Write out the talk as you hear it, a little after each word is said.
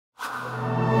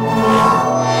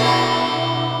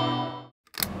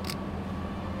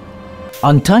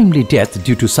Untimely death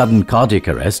due to sudden cardiac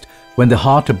arrest when the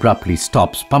heart abruptly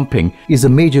stops pumping is a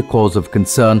major cause of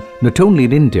concern not only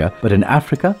in India but in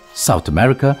Africa, South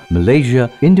America, Malaysia,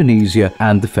 Indonesia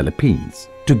and the Philippines.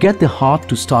 To get the heart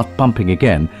to start pumping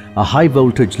again, a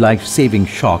high-voltage life-saving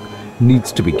shock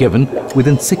needs to be given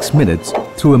within 6 minutes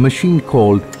through a machine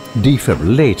called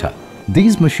defibrillator.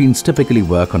 These machines typically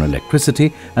work on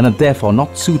electricity and are therefore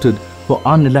not suited for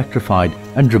unelectrified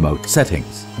and remote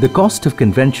settings. The cost of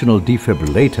conventional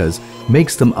defibrillators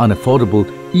makes them unaffordable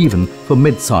even for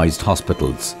mid-sized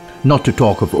hospitals, not to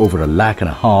talk of over $1.5 lakh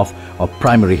of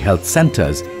primary health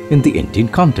centers in the Indian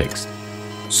context.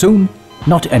 Soon,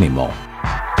 not anymore.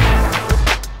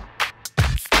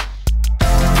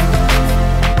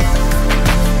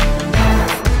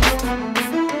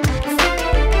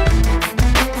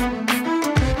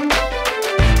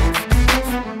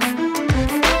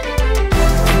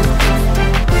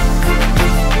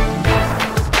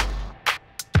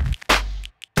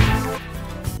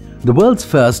 The world's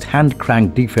first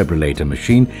hand-cranked defibrillator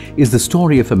machine is the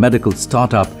story of a medical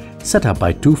startup set up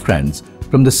by two friends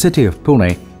from the city of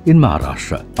Pune in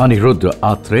Maharashtra. Aniruddha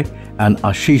Atre and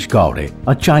Ashish Gaure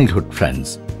are childhood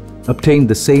friends, obtained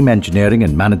the same engineering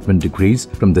and management degrees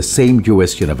from the same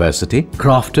US university,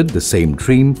 crafted the same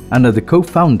dream, and are the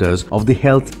co-founders of the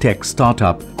health tech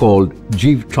startup called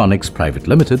Jeevtronics Private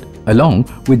Limited, along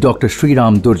with Dr.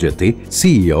 Sriram Durjati,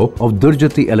 CEO of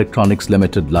Durjati Electronics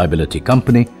Limited Liability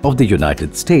Company of the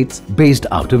United States, based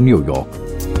out of New York.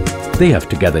 They have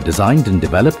together designed and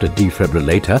developed a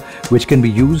defibrillator which can be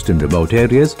used in remote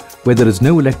areas where there is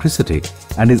no electricity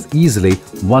and is easily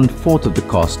 1/4 of the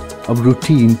cost of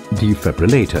routine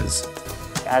defibrillators.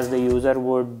 As the user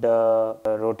would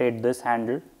rotate this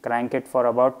handle, crank it for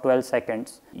about 12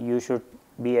 seconds, you should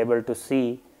be able to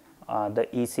see the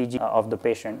ECG of the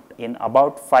patient in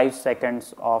about 5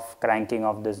 seconds of cranking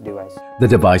of this device. The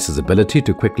device's ability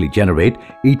to quickly generate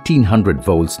 1800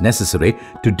 volts necessary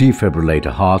to defibrillate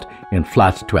a heart in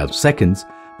flat 12 seconds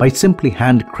by simply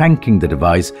hand cranking the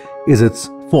device is its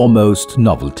foremost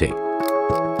novelty.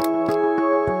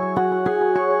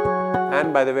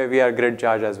 And by the way, we are grid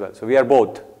charge as well. So we are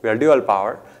both. We are dual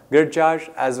power, grid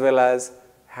charge as well as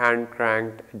hand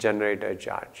cranked generator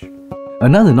charge.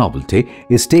 Another novelty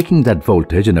is taking that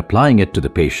voltage and applying it to the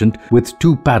patient with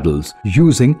two paddles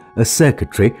using a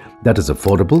circuitry that is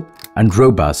affordable and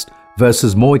robust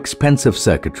versus more expensive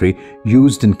circuitry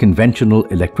used in conventional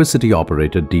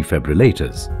electricity-operated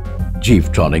defibrillators.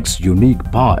 Jeevtronics' unique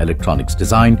power electronics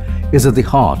design is at the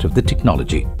heart of the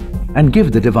technology and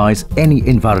give the device any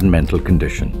environmental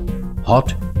condition,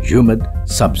 hot, humid,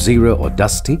 sub-zero or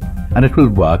dusty, and it will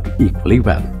work equally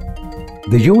well.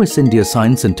 The US-India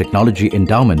Science and Technology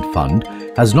Endowment Fund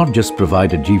has not just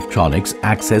provided Jeevtronics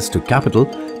access to capital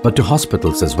but to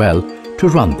hospitals as well to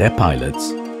run their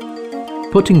pilots,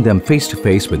 putting them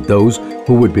face-to-face with those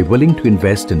who would be willing to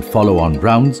invest in follow-on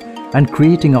rounds and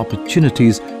creating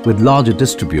opportunities with larger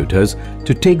distributors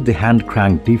to take the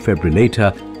hand-cranked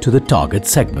defibrillator to the target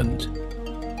segment.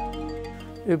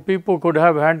 If people could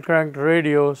have hand-cranked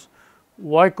radios,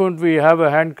 why couldn't we have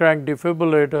a hand-cranked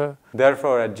defibrillator?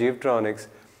 Therefore, at Jeevtronics,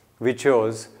 we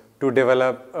chose to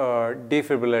develop a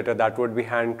defibrillator that would be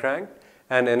hand-cranked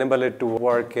and enable it to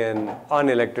work in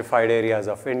unelectrified areas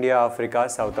of India, Africa,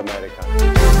 South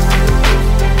America.